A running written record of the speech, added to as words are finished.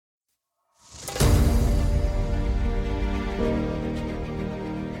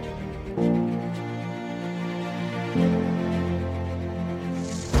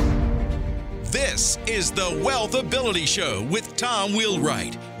This is the Wealth Ability Show with Tom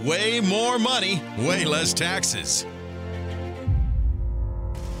Wheelwright. Way more money, way less taxes.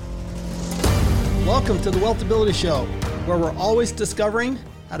 Welcome to the Wealth Ability Show, where we're always discovering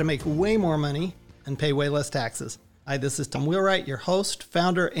how to make way more money and pay way less taxes. Hi, this is Tom Wheelwright, your host,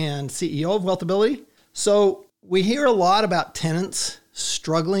 founder, and CEO of Wealth Ability. So we hear a lot about tenants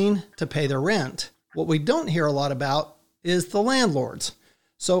struggling to pay their rent. What we don't hear a lot about is the landlords.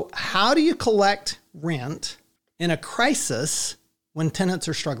 So how do you collect rent in a crisis when tenants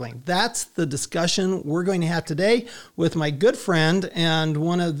are struggling? That's the discussion we're going to have today with my good friend and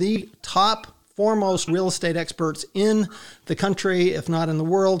one of the top foremost real estate experts in the country, if not in the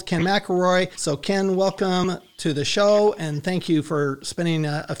world, Ken McElroy. So Ken, welcome to the show, and thank you for spending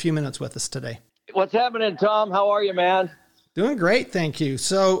a few minutes with us today. What's happening, Tom? How are you, man? Doing great, thank you.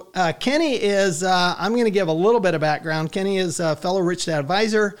 So Kenny is, I'm going to give a little bit of background. Kenny is a fellow Rich Dad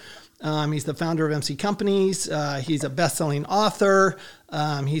advisor. He's the founder of MC Companies. He's a best-selling author.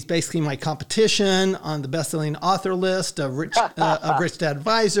 He's basically my competition on the best-selling author list of Rich Dad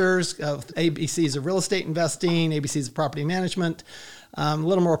advisors, of ABCs of real estate investing, ABCs of property management. A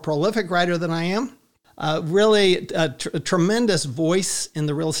little more prolific writer than I am. Really a tremendous voice in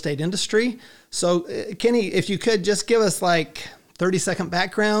the real estate industry. So Kenny, if you could just give us like 30-second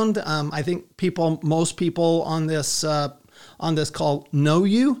background. I think most people on this call know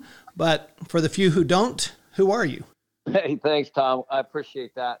you, but for the few who don't, who are you? Hey, thanks, Tom. I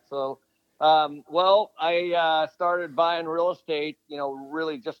appreciate that. So, I started buying real estate,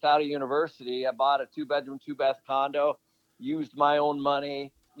 really just out of university. I bought a 2-bedroom, 2-bath condo, used my own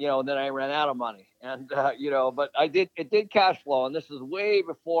money, and then I ran out of money. And, but it did cash flow. And this is way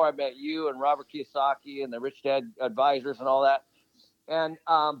before I met you and Robert Kiyosaki and the Rich Dad advisors and all that. And,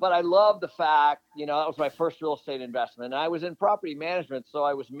 but I love the fact, that was my first real estate investment. And I was in property management. So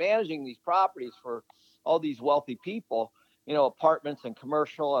I was managing these properties for all these wealthy people, apartments and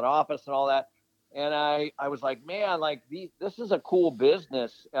commercial and office and all that. And I was like, man, this is a cool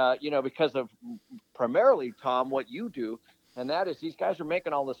business, because of primarily, Tom, what you do. And that is these guys are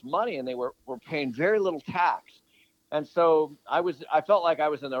making all this money and they were paying very little tax. And so I felt like I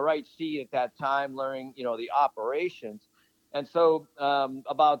was in the right seat at that time, learning, the operations. And so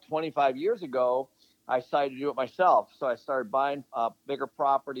about 25 years ago, I decided to do it myself. So I started buying bigger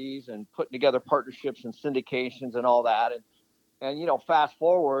properties and putting together partnerships and syndications and all that. And fast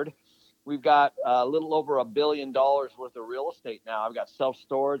forward, we've got a little over $1 billion worth of real estate now. I've got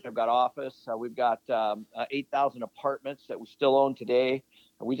self-storage. I've got office. We've got 8,000 apartments that we still own today.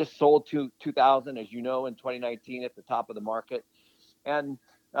 And we just sold 2,000, as you know, in 2019 at the top of the market. And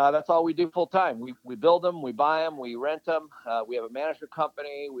that's all we do full time. We build them, we buy them, we rent them. We have a management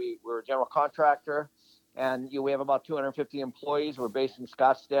company. We're a general contractor. And we have about 250 employees. We're based in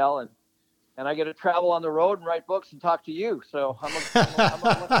Scottsdale. And I get to travel on the road and write books and talk to you. So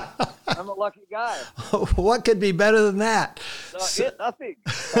I'm a lucky guy. What could be better than that? Nothing.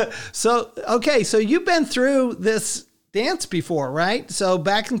 So you've been through this dance before, right? So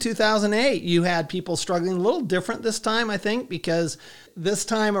back in 2008, you had people struggling a little different this time, I think, because this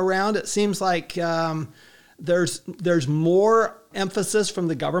time around, it seems like there's more emphasis from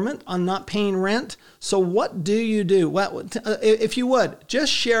the government on not paying rent. So what do you do? If you would,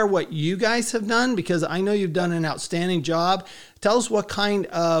 just share what you guys have done, because I know you've done an outstanding job. Tell us what kind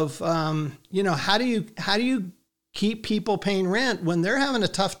of, how do you keep people paying rent when they're having a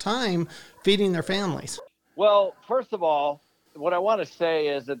tough time feeding their families? Well, first of all, what I want to say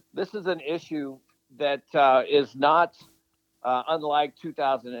is that this is an issue that is not unlike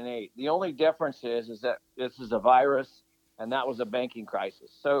 2008. The only difference is that this is a virus, and that was a banking crisis.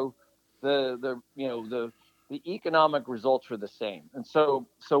 So the economic results were the same. And so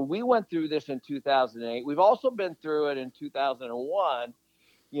we went through this in 2008. We've also been through it in 2001,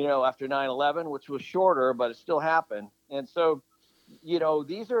 after 9/11, which was shorter, but it still happened. And so,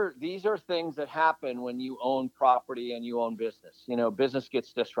 these are things that happen when you own property and you own business. Business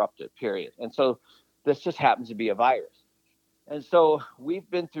gets disrupted, period. And so this just happens to be a virus. And so we've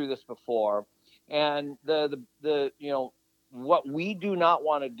been through this before. And what we do not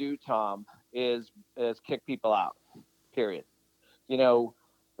want to do, Tom, is kick people out, period. The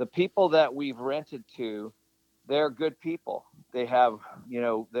people that we've rented to, they're good people. They have,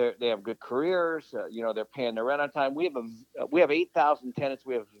 they have good careers. They're paying their rent on time. We have 8,000 tenants.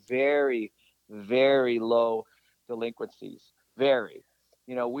 We have very, very low delinquencies. Very.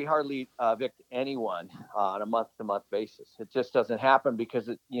 We hardly evict anyone on a month-to-month basis. It just doesn't happen because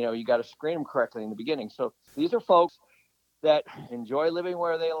you got to screen them correctly in the beginning. So these are folks that enjoy living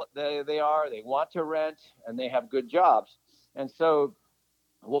where they are. They want to rent, and they have good jobs. And so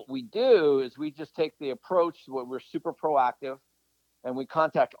what we do is we just take the approach where we're super proactive, and we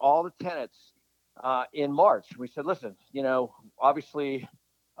contact all the tenants in March. We said, listen, obviously,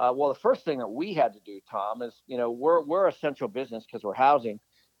 well, the first thing that we had to do, Tom, is, we're essential business because we're housing.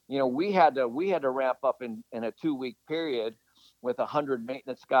 We had to ramp up in a 2-week period with 100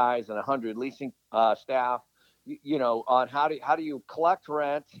 maintenance guys and 100 leasing staff, on how do you collect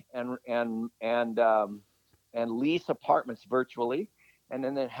rent and lease apartments virtually, and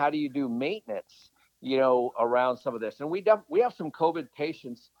then how do you do maintenance, around some of this. And we have some COVID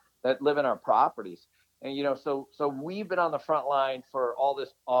patients that live in our properties, and so we've been on the front line for all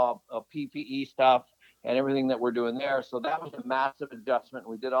this PPE stuff and everything that we're doing there. So that was a massive adjustment.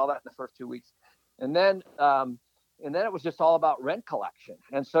 We did all that in the first 2 weeks, and then it was just all about rent collection.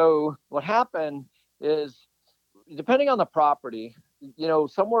 And so what happened is, depending on the property,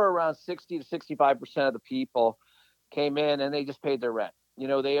 somewhere around 60 to 65% of the people came in and they just paid their rent.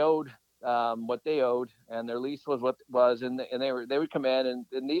 They owed what they owed, and their lease was what it was, and they would come in,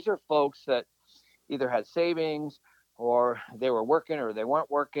 and these are folks that either had savings, or they were working, or they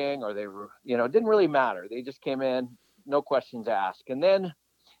weren't working, or they were, it didn't really matter. They just came in, no questions asked. And then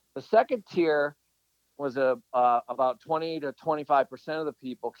the second tier was about 20 to 25% of the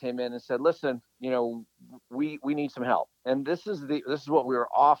people came in and said, listen, we need some help. And this is what we were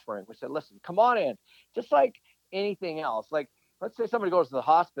offering. We said, listen, come on in. Just like anything else. Like, let's say somebody goes to the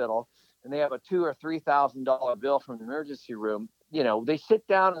hospital and they have a $2,000 or $3,000 bill from the emergency room. They sit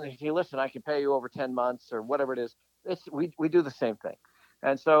down and they say, listen, I can pay you over 10 months or whatever it is. We do the same thing.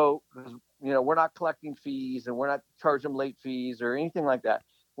 And so, we're not collecting fees, and we're not charging late fees or anything like that.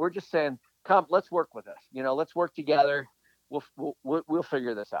 We're just saying, come, let's work with us. Let's work together. We'll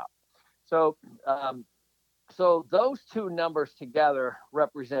figure this out. So, so those two numbers together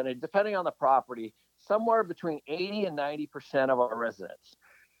represented, depending on the property, somewhere between 80 and 90% of our residents.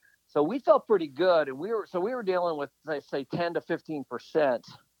 So we felt pretty good, and we were dealing with, let's say, 10 to 15%,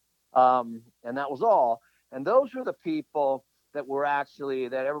 and that was all. And those are the people that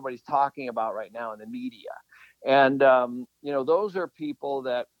that everybody's talking about right now in the media. And those are people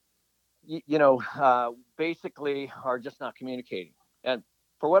that basically are just not communicating, and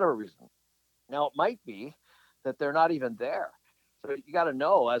for whatever reason. Now, it might be that they're not even there. So you got to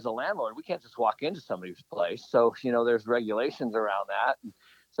know, as a landlord, we can't just walk into somebody's place. So, there's regulations around that.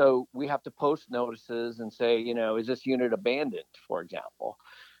 So we have to post notices and say, is this unit abandoned, for example?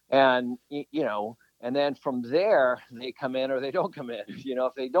 And, and then from there, they come in or they don't come in.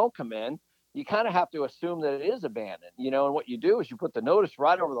 If they don't come in, you kind of have to assume that it is abandoned, and what you do is you put the notice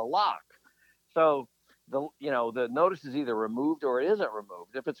right over the lock. So the notice is either removed or it isn't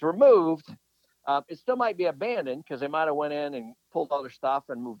removed. If it's removed, it still might be abandoned because they might have went in and pulled all their stuff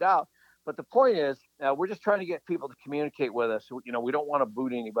and moved out. But the point is, we're just trying to get people to communicate with us. We don't want to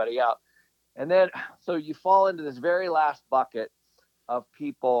boot anybody out. And then, so you fall into this very last bucket of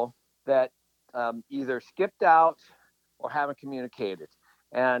people that either skipped out or haven't communicated.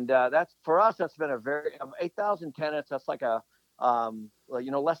 And that's, for us, that's been a very 8,000 tenants. That's like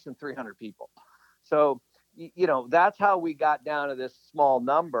less than 300 people. So, that's how we got down to this small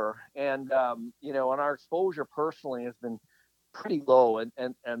number. And, and our exposure personally has been pretty low. And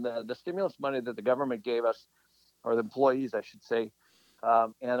the stimulus money that the government gave us, or the employees, I should say,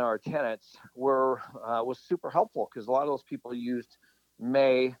 and our tenants was super helpful, because a lot of those people used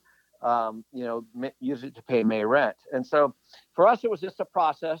May, use it to pay May rent. And so for us, it was just a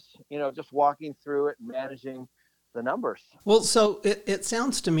process, just walking through it and managing the numbers. Well, so it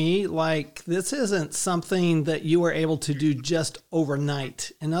sounds to me like this isn't something that you were able to do just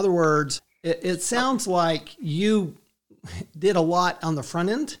overnight. In other words, it sounds like you did a lot on the front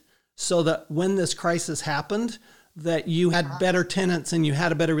end so that when this crisis happened, that you had better tenants and you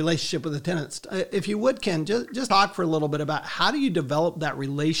had a better relationship with the tenants. If you would, Ken, just talk for a little bit about how do you develop that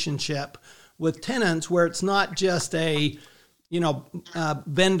relationship with tenants where it's not just a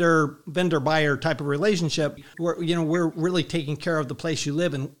vendor buyer type of relationship where, we're really taking care of the place you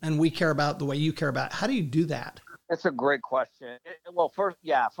live and we care about the way you care about it. How do you do that? That's a great question. So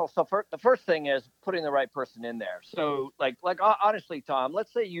the first thing is putting the right person in there. So like honestly, Tom,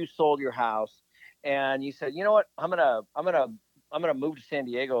 let's say you sold your house and you said, you know what, I'm gonna move to San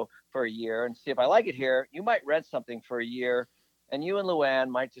Diego for a year and see if I like it here. You might rent something for a year, and you and Luann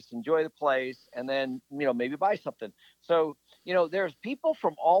might just enjoy the place, and then maybe buy something. So there's people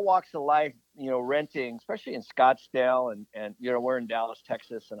from all walks of life, renting, especially in Scottsdale, and we're in Dallas,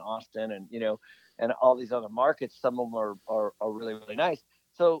 Texas, and Austin, and and all these other markets. Some of them are really, really nice.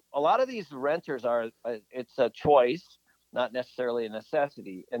 So a lot of these renters it's a choice, not necessarily a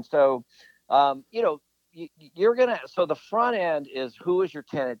necessity. And so, you're going to, so the front end is who is your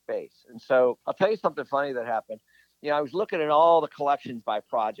tenant base. And so I'll tell you something funny that happened. I was looking at all the collections by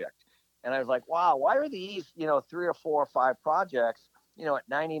project, and I was like, wow, why are these, 3 or 4 or 5 projects, at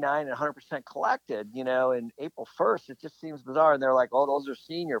 99 and 100% collected, in April 1st? It just seems bizarre. And they're like, oh, those are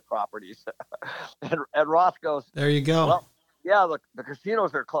senior properties. and Roth goes, there you go. Well, yeah, the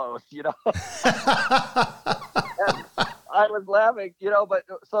casinos are closed, I was laughing, but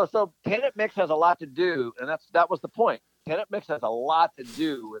so tenant mix has a lot to do. And that was the point. Tenant mix has a lot to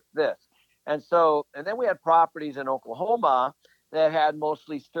do with this. And then we had properties in Oklahoma that had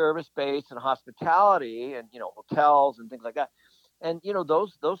mostly service-based and hospitality and, hotels and things like that. And,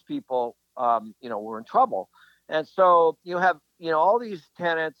 those people, were in trouble. And so you have, all these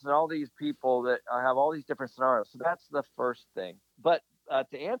tenants and all these people that have all these different scenarios. So that's the first thing. But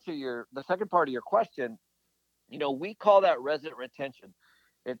to answer the second part of your question, we call that resident retention.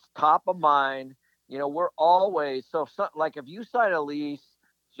 It's top of mind. We're always, like if you sign a lease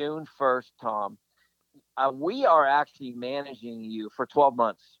June 1st, Tom, we are actually managing you for 12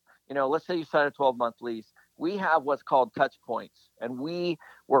 months. Let's say you sign a 12-month lease. We have what's called touch points, and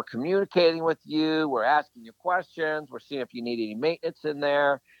we're communicating with you. We're asking you questions. We're seeing if you need any maintenance in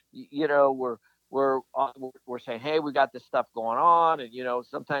there. We're saying, hey, we got this stuff going on, and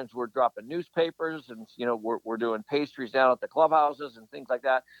sometimes we're dropping newspapers, and we're doing pastries down at the clubhouses and things like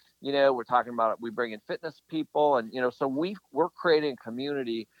that. We're talking about we bring in fitness people, and so we're creating a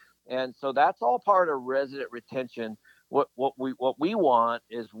community, and so that's all part of resident retention. What we want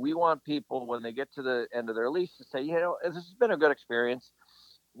is we want people when they get to the end of their lease to say, this has been a good experience.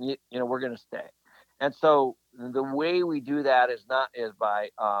 We're going to stay. And so the way we do that is by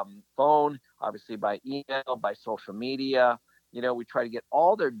phone, obviously by email, by social media. We try to get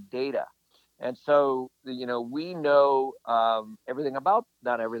all their data. And so, we know everything about,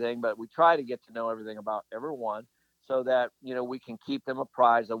 not everything, but we try to get to know everything about everyone so that, we can keep them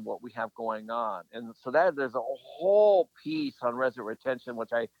apprised of what we have going on. And so there's a whole piece on resident retention,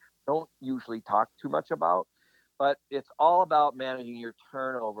 which I don't usually talk too much about. But it's all about managing your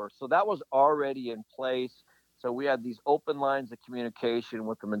turnover. So that was already in place. So we had these open lines of communication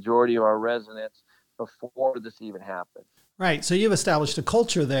with the majority of our residents before this even happened. Right. So you've established a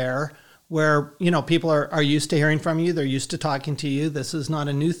culture there where, people are used to hearing from you. They're used to talking to you. This is not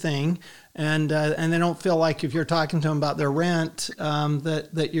a new thing. And they don't feel like if you're talking to them about their rent,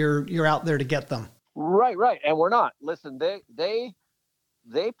 that you're out there to get them. Right. And we're not. Listen, they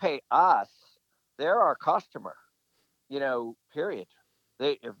pay us. They're our customer. Period.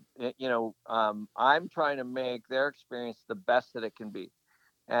 I'm trying to make their experience the best that it can be.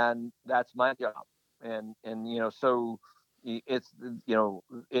 And that's my job. And so it's,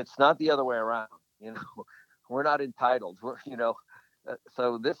 it's not the other way around. We're not entitled.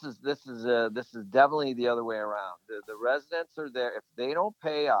 So this is definitely the other way around. The residents are there. If they don't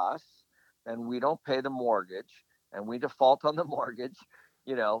pay us, then we don't pay the mortgage, and we default on the mortgage.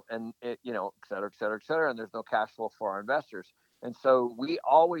 And it, et cetera, et cetera, et cetera. And there's no cash flow for our investors. And so we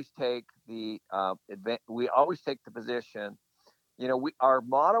always take the position, our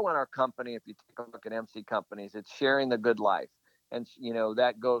motto in our company, if you take a look at MC companies, it's sharing the good life. And,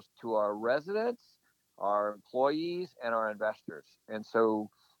 that goes to our residents, our employees, and our investors. And so,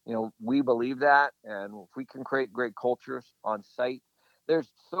 we believe that. And if we can create great cultures on site,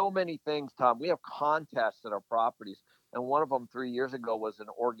 there's so many things, Tom. We have contests at our properties. And one of them 3 years ago was an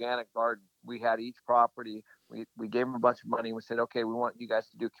organic garden. We had each property. We gave them a bunch of money. We said, okay, we want you guys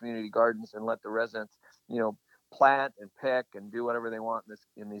to do community gardens and let the residents, plant and pick and do whatever they want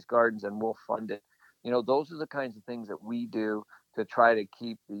in these gardens, and we'll fund it. Those are the kinds of things that we do to try to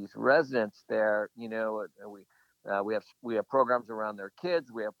keep these residents there. We have programs around their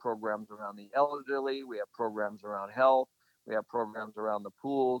kids. We have programs around the elderly. We have programs around health. We have programs around the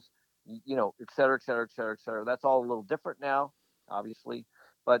pools. Et cetera, et cetera, et cetera, et cetera. That's all a little different now, obviously.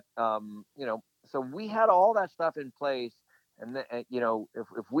 But, so we had all that stuff in place. And,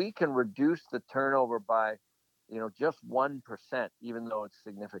 if we can reduce the turnover by, just 1%, even though it's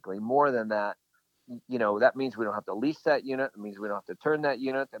significantly more than that, that means we don't have to lease that unit. That means we don't have to turn that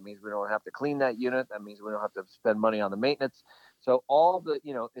unit. That means we don't have to clean that unit. That means we don't have to spend money on the maintenance. So all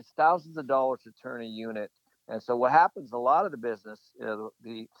it's thousands of dollars to turn a unit. And so what happens, a lot of the business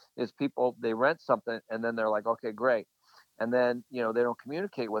is people, they rent something and then they're like, okay, great. And then, they don't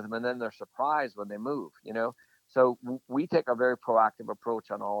communicate with them. And then they're surprised when they move, So we take a very proactive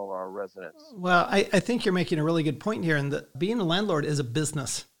approach on all of our residents. Well, I think you're making a really good point here. And being a landlord is a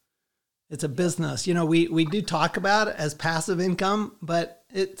business. It's a business. We do talk about it as passive income, but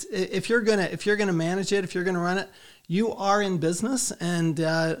if you're gonna manage it, if you're gonna run it, you are in business, and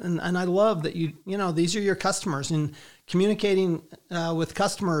I love that these are your customers, and communicating with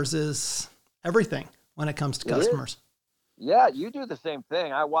customers is everything when it comes to customers. Yeah, you do the same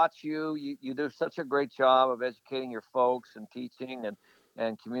thing. I watch you. You do such a great job of educating your folks and teaching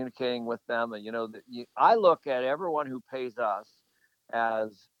and communicating with them. And I look at everyone who pays us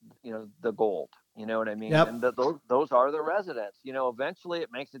as the gold. You know what I mean? Yep. And those are the residents. Eventually it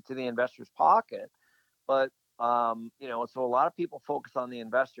makes it to the investor's pocket, but so a lot of people focus on the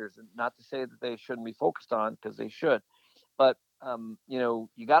investors, and not to say that they shouldn't be focused on, because they should. But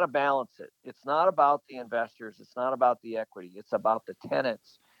you got to balance it. It's not about the investors. It's not about the equity. It's about the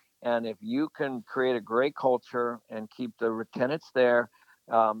tenants. And if you can create a great culture and keep the tenants there,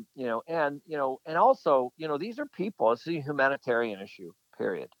 and also, these are people. It's a humanitarian issue,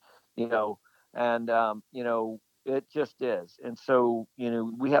 period. It just is. And so,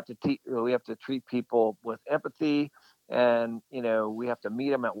 we have to treat people with empathy, and, we have to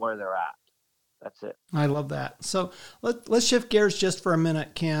meet them at where they're at. That's it. I love that. So let's shift gears just for a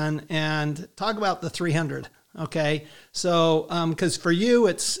minute, Ken, and talk about the 300. Okay. So, because for you,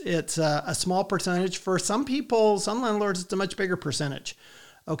 it's a small percentage. For some people, some landlords, it's a much bigger percentage.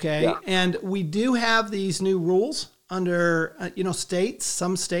 Okay. Yeah. And we do have these new rules under, states.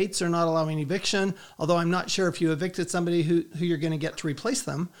 Some states are not allowing eviction, although I'm not sure if you evicted somebody who you're going to get to replace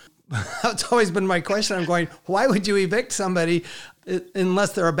them. That's always been my question. I'm going, why would you evict somebody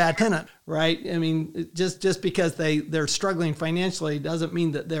unless they're a bad tenant, right? I mean, just because they're struggling financially doesn't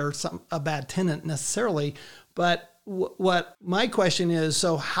mean that they're a bad tenant necessarily. But what my question is,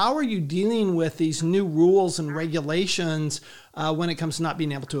 so how are you dealing with these new rules and regulations when it comes to not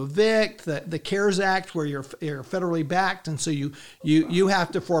being able to evict, the CARES Act, where you're federally backed, and so you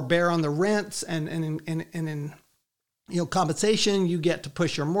have to forbear on the rents, and in compensation, you get to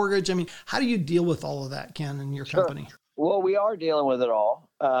push your mortgage. I mean, how do you deal with all of that, Ken, in your company? Well, we are dealing with it all.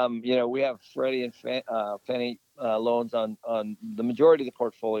 We have Freddie and Fannie loans on the majority of the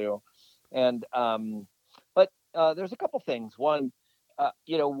portfolio. And but there's a couple things. One,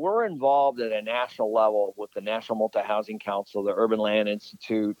 we're involved at a national level with the National Multi-Housing Council, the Urban Land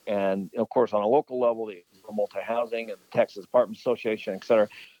Institute, and, of course, on a local level, the Multi-Housing and the Texas Apartment Association, et cetera.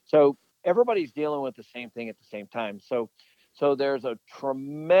 So everybody's dealing with the same thing at the same time. So there's a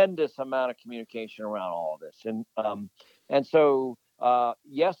tremendous amount of communication around all of this. And so,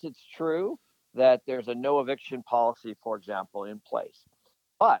 yes, it's true that there's a no eviction policy, for example, in place,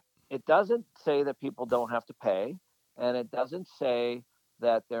 but it doesn't say that people don't have to pay. And it doesn't say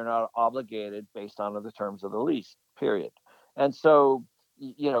that they're not obligated based on the terms of the lease, period. And so,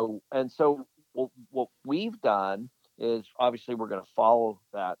 what we've done is, obviously we're going to follow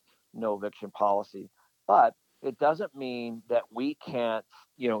that no eviction policy, but it doesn't mean that we can't,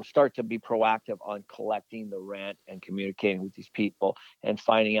 start to be proactive on collecting the rent and communicating with these people and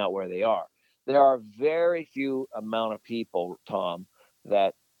finding out where they are. There are very few amount of people, Tom,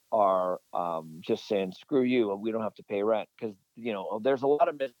 that are just saying, screw you, we don't have to pay rent, because, there's a lot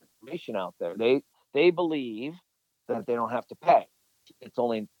of misinformation out there. They believe that they don't have to pay. It's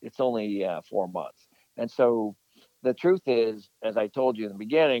only 4 months. And so the truth is, as I told you in the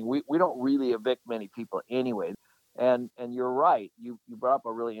beginning, we don't really evict many people anyway. And you're right. You brought up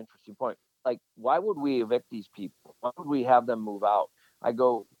a really interesting point. Like, why would we evict these people? Why would we have them move out? I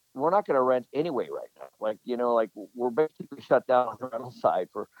go, we're not going to rent anyway right now. We're basically shut down on the rental side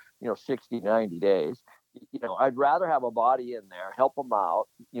for, 60, 90 days. I'd rather have a body in there, help them out.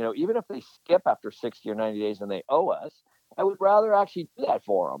 Even if they skip after 60 or 90 days and they owe us, I would rather actually do that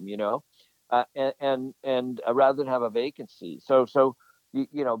for them, and rather than have a vacancy. So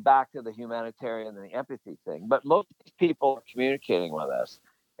back to the humanitarian and the empathy thing. But most of these people are communicating with us,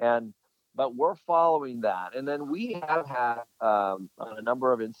 but we're following that. And then we have had, on a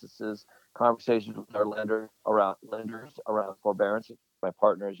number of instances, conversations with our lenders around forbearance. My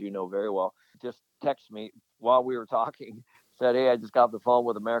partner, as you know very well, just texted me while we were talking, said, "Hey, I just got off the phone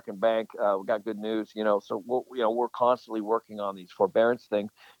with American Bank. We got good news." So we're constantly working on these forbearance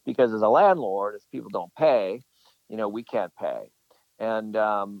things, because as a landlord, if people don't pay, we can't pay. And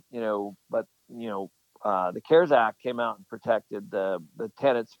the CARES Act came out and protected the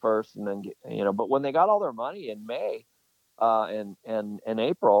tenants first, and then but when they got all their money in May and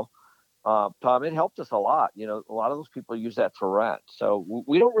April, Tom, it helped us a lot. A lot of those people use that for rent, so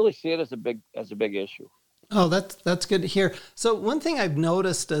we don't really see it as a big issue. Oh, that's good to hear. So one thing I've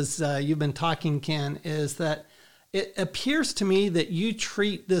noticed as you've been talking, Ken, is that it appears to me that you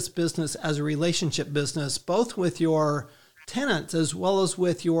treat this business as a relationship business, both with your tenants as well as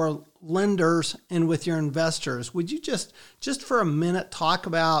with your lenders and with your investors. Would you just for a minute talk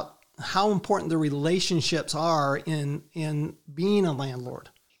about how important the relationships are in being a landlord.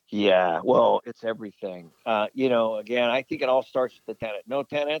 Yeah, well, it's everything. Again, I think it all starts with the tenant. No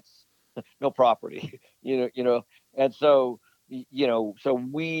tenants, no property. And so so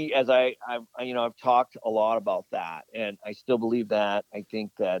we, as I've talked a lot about that, and I still believe that. I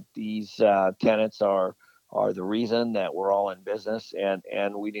think that these tenants are the reason that we're all in business,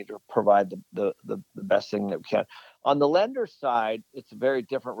 and we need to provide the best thing that we can. On the lender side, it's a very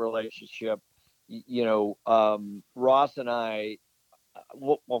different relationship. Ross and I,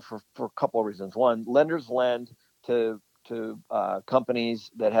 well, for a couple of reasons. One, lenders lend to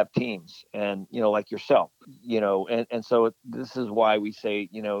companies that have teams, and like yourself, and so this is why we say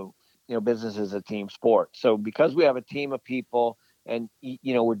business is a team sport. So because we have a team of people, and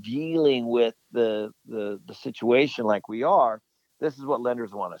we're dealing with the situation like we are, this is what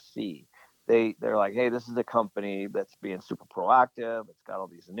lenders want to see. They're like, hey, this is a company that's being super proactive. It's got all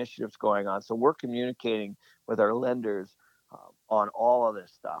these initiatives going on. So we're communicating with our lenders on all of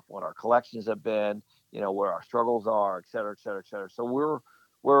this stuff, what our collections have been, where our struggles are, et cetera, et cetera, et cetera. So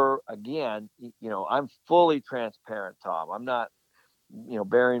we're again, I'm fully transparent, Tom. I'm not,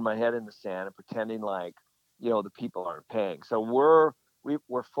 burying my head in the sand and pretending like, the people aren't paying. So we're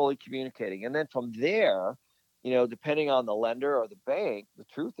fully communicating. And then from there, depending on the lender or the bank, the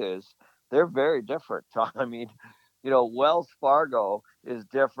truth is they're very different, Tom. I mean, Wells Fargo is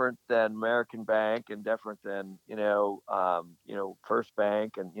different than American Bank and different than, First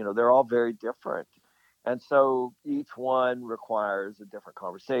Bank. And, they're all very different. And so each one requires a different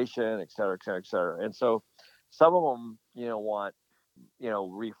conversation, et cetera, et cetera, et cetera. And so some of them, want,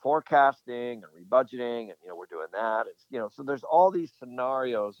 reforecasting and rebudgeting, and, we're doing that. It's, so there's all these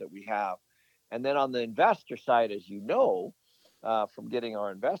scenarios that we have. And then on the investor side, as from getting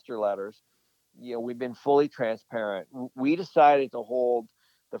our investor letters, we've been fully transparent. We decided to hold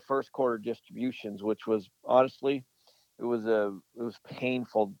the first quarter distributions, which was honestly, it was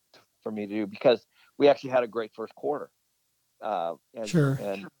painful for me to do because we actually had a great first quarter. Sure.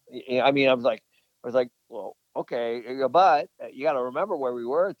 And I mean, I was like, well, okay, but you got to remember where we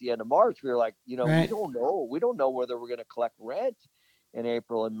were at the end of March. We were like, right. We don't know whether we're going to collect rent in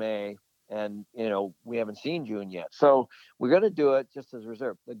April and May. And, we haven't seen June yet. So we're going to do it just as a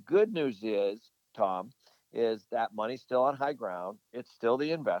reserve. The good news is, Tom, is that money's still on high ground. It's still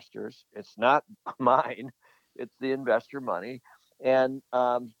the investors. It's not mine. It's the investor money. And,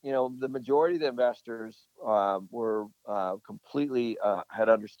 the majority of the investors were completely had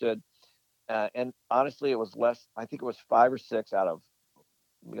understood. And honestly, it was less. I think it was 5 or 6 out of,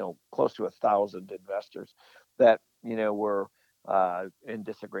 close to 1,000 investors that, were in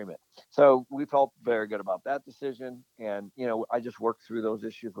disagreement. So we felt very good about that decision. And, I just worked through those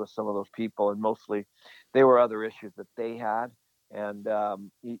issues with some of those people, and mostly they were other issues that they had. And,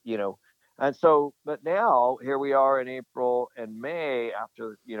 and so, but now here we are in April and May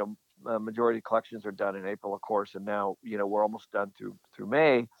after, the majority of collections are done in April, of course. And now, we're almost done through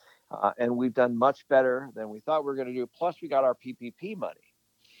May. And we've done much better than we thought we were going to do. Plus we got our PPP money.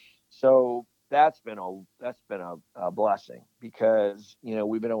 So that's been a blessing because,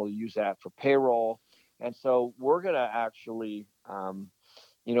 we've been able to use that for payroll. And so we're going to actually,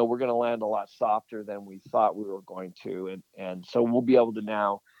 we're going to land a lot softer than we thought we were going to. And so we'll be able to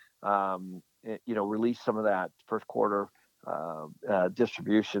now, release some of that first quarter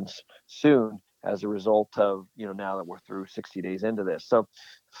distributions soon as a result of, now that we're through 60 days into this. So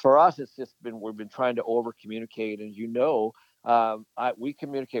for us, it's just we've been trying to over communicate. And, we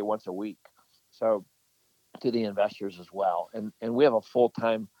communicate once a week. So to the investors as well. And we have a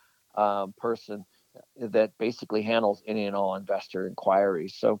full-time person that basically handles any and all investor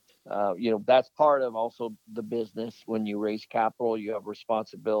inquiries. So, that's part of also the business. When you raise capital, you have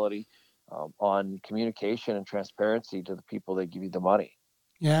responsibility on communication and transparency to the people that give you the money.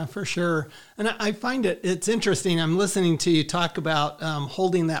 Yeah, for sure. And I find it's interesting. I'm listening to you talk about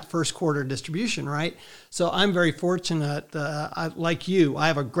holding that first quarter distribution, right? So I'm very fortunate. Like you, I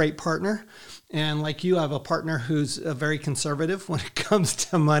have a great partner. And like you, I have a partner who's very conservative when it comes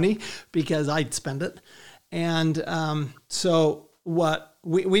to money because I'd spend it. And so what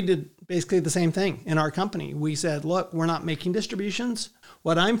we did basically the same thing in our company. We said, look, we're not making distributions.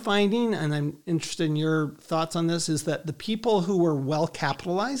 What I'm finding, and I'm interested in your thoughts on this, is that the people who were well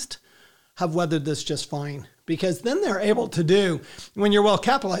capitalized have weathered this just fine, because then they're able to do, when you're well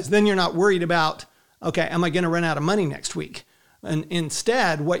capitalized, then you're not worried about, okay, am I going to run out of money next week? And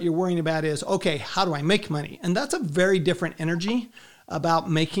instead, what you're worrying about is, okay, how do I make money? And that's a very different energy about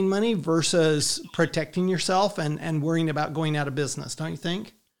making money versus protecting yourself and worrying about going out of business, don't you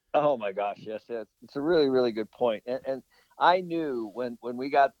think? Oh my gosh, yes, it's a really, really good point. And I knew when we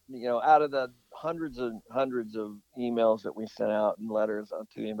got, out of the hundreds and hundreds of emails that we sent out and letters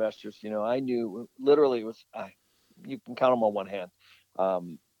to the investors, I knew literally it was, you can count them on one hand.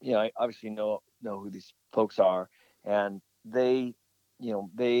 I obviously know who these folks are, and they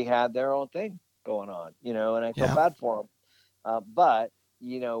had their own thing going on, and I felt Yeah. bad for them. But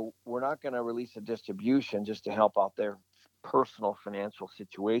we're not going to release a distribution just to help out their personal financial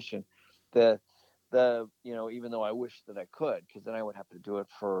situation. The even though I wish that I could, because then I would have to do it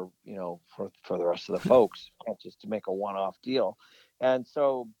for the rest of the folks, not just to make a one-off deal. And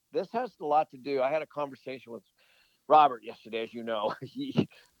so this has a lot to do. I had a conversation with Robert yesterday, as you know.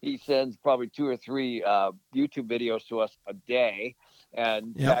 He sends probably 2 or 3 YouTube videos to us a day,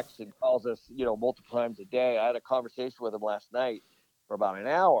 and Yep. texts and calls us, multiple times a day. I had a conversation with him last night for about an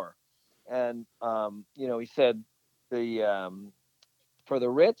hour, and he said the for the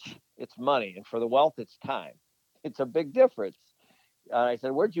rich it's money, and for the wealth it's time. It's a big difference. I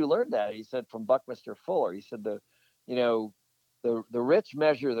said, "Where'd you learn that?" He said, "From Buckminster Fuller." He said, you know, the rich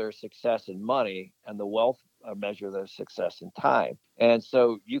measure their success in money, and the wealth measure their success in time. And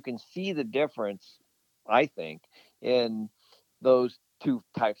so you can see the difference, I think, in those two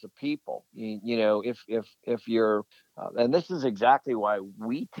types of people. If you're, and this is exactly why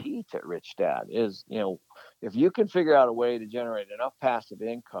we teach at Rich Dad is, if you can figure out a way to generate enough passive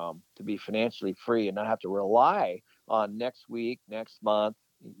income to be financially free and not have to rely on next week, next month,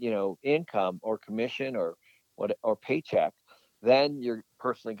 income or commission or paycheck, then you're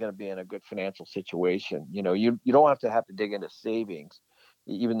personally going to be in a good financial situation. You don't have to dig into savings,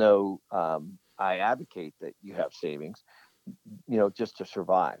 even though I advocate that you have savings, just to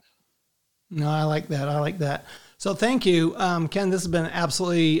survive. No, I like that. I like that. So thank you, Ken. This has been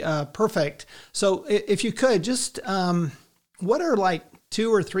absolutely perfect. So if you could just, what are like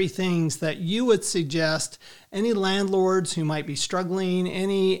 2 or 3 things that you would suggest any landlords who might be struggling,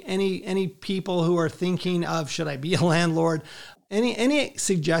 any people who are thinking of, should I be a landlord? Any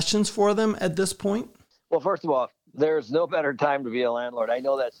suggestions for them at this point? Well, first of all, there's no better time to be a landlord. I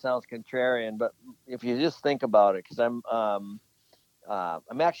know that sounds contrarian, but if you just think about it, because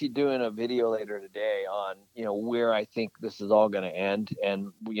I'm actually doing a video later today on, where I think this is all going to end,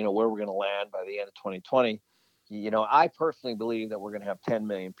 and, where we're going to land by the end of 2020. I personally believe that we're going to have 10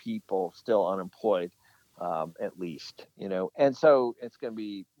 million people still unemployed, at least, and so it's going to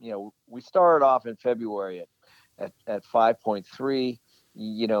be, we started off in February at 5.3,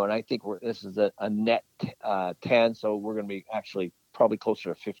 and I think this is a net 10. So we're going to be actually probably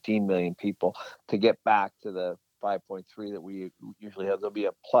closer to 15 million people to get back to the 5.3 that we usually have. There'll be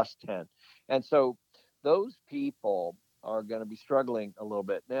a plus 10. And so those people are going to be struggling a little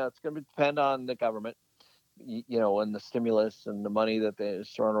bit. Now it's going to depend on the government, and the stimulus and the money that is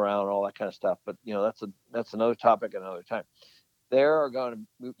thrown around, all that kind of stuff. But, that's another topic another time. There are going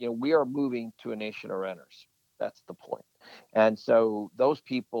to, we are moving to a nation of renters. That's the point. And so those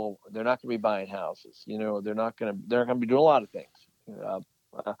people, they're not going to be buying houses. They're not going to be doing a lot of things.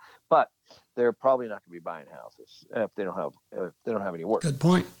 But they're probably not going to be buying houses if they don't have any work. Good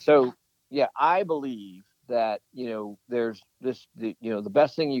point. So yeah, I believe that there's the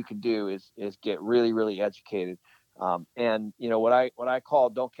best thing you can do is get really, really educated, and what I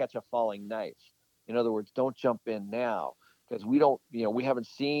call don't catch a falling knife. In other words, don't jump in now, because we haven't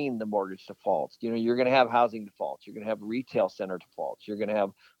seen the mortgage defaults. You're going to have housing defaults. You're going to have retail center defaults. You're going to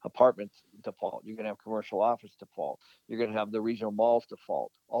have apartment default. You're going to have commercial office default. You're going to have the regional malls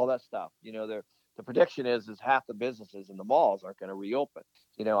default, all that stuff. The prediction is half the businesses in the malls aren't going to reopen.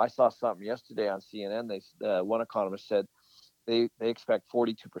 I saw something yesterday on CNN. One economist said they expect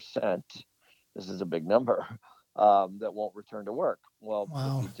 42%. This is a big number, that won't return to work. Well,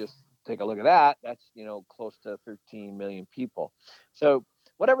 Wow. if you just take a look at that, that's, close to 13 million people. So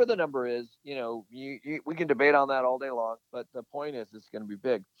whatever the number is, we can debate on that all day long, but the point is it's going to be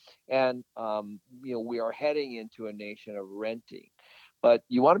big. And, we are heading into a nation of renting, but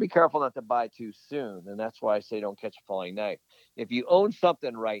you want to be careful not to buy too soon. And that's why I say don't catch a falling knife. If you own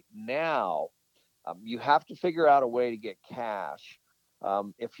something right now, you have to figure out a way to get cash,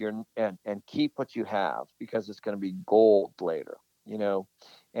 if you're and keep what you have, because it's going to be gold later.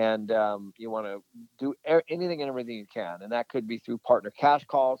 And you want to do anything and everything you can, and that could be through partner cash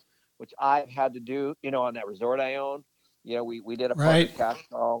calls, which I've had to do. On that resort I own, we did a partner cash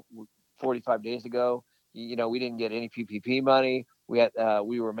call 45 days ago. We didn't get any PPP money. We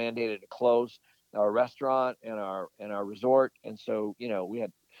were mandated to close our restaurant and our resort, and so we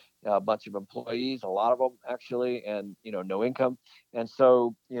had a bunch of employees, a lot of them actually, and no income, and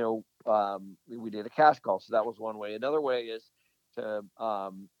so we did a cash call. So that was one way. Another way is to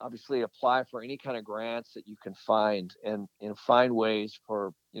obviously apply for any kind of grants that you can find, and find ways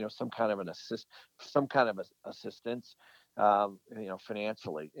for some kind of assistance,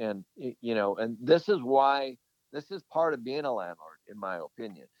 financially, and and this is part of being a landlord, in my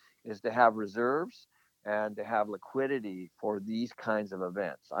opinion, is to have reserves and to have liquidity for these kinds of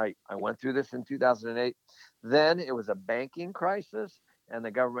events. I went through this in 2008. Then it was a banking crisis, and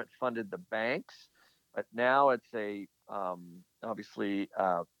the government funded the banks. But now it's obviously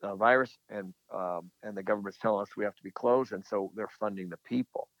a virus, and the government's telling us we have to be closed, and so they're funding the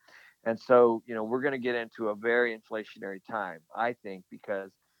people. And so we're going to get into a very inflationary time, I think,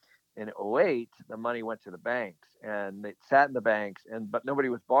 because in 2008 the money went to the banks, and it sat in the banks, but nobody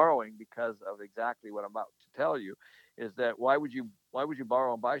was borrowing because of exactly what I'm about to tell you. Is that why would you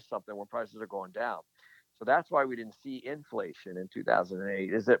borrow and buy something when prices are going down? So that's why we didn't see inflation in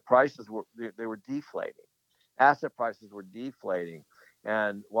 2008, is that prices were deflating. Asset prices were deflating,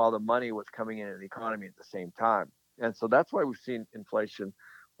 and while the money was coming into the economy at the same time. And so that's why we've seen inflation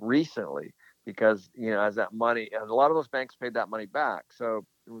recently, because as that money, and a lot of those banks paid that money back. So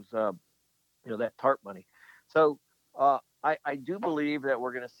it was that TARP money. So I do believe that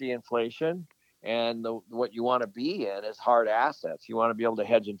we're going to see inflation, and what you want to be in is hard assets. You want to be able to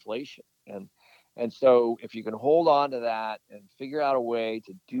hedge inflation, and so if you can hold on to that and figure out a way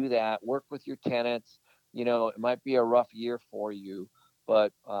to do that, work with your tenants. It might be a rough year for you,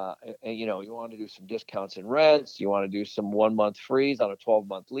 but you want to do some discounts in rents. You want to do some 1 month freeze on a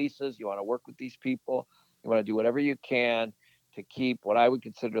 12-month leases. You want to work with these people. You want to do whatever you can to keep what I would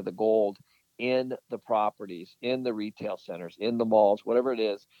consider the gold in the properties, in the retail centers, in the malls, whatever it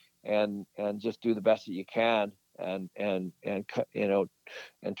is, and just do the best that you can, and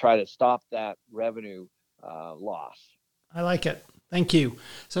try to stop that revenue loss. I like it. Thank you.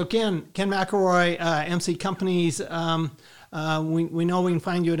 So Ken McElroy, MC Companies. We know we can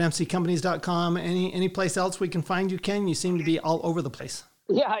find you at mccompanies.com. Any place else we can find you, Ken? You seem to be all over the place.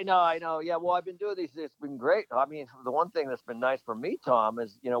 Yeah, I know. Yeah, well, I've been doing these. It's been great. I mean, the one thing that's been nice for me, Tom,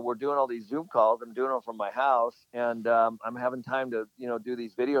 is we're doing all these Zoom calls. I'm doing them from my house, and I'm having time to do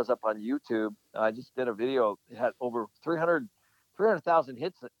these videos up on YouTube. I just did a video. It had over 300,000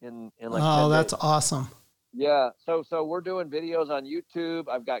 hits in like 10 that's days. Awesome. Yeah, so we're doing videos on YouTube.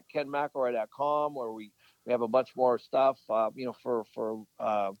 I've got kenmcelroy.com where we have a bunch more stuff, for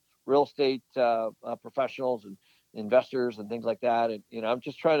real estate professionals and investors and things like that. And I'm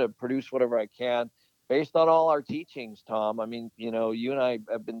just trying to produce whatever I can based on all our teachings, Tom. I mean, you and I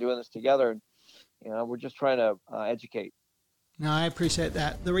have been doing this together, and we're just trying to educate. No, I appreciate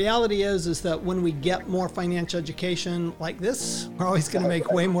that. The reality is that when we get more financial education like this, we're always going to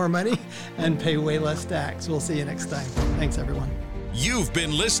make way more money and pay way less tax. We'll see you next time. Thanks, everyone. You've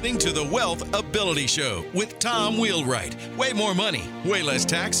been listening to the Wealth Ability Show with Tom Wheelwright. Way more money, way less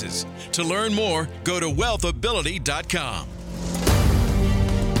taxes. To learn more, go to wealthability.com.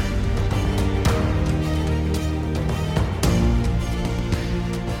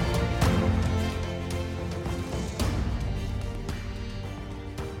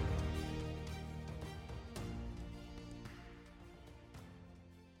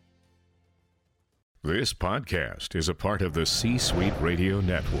 This podcast is a part of the C-Suite Radio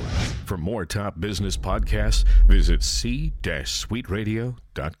Network. For more top business podcasts, visit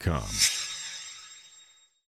c-suiteradio.com.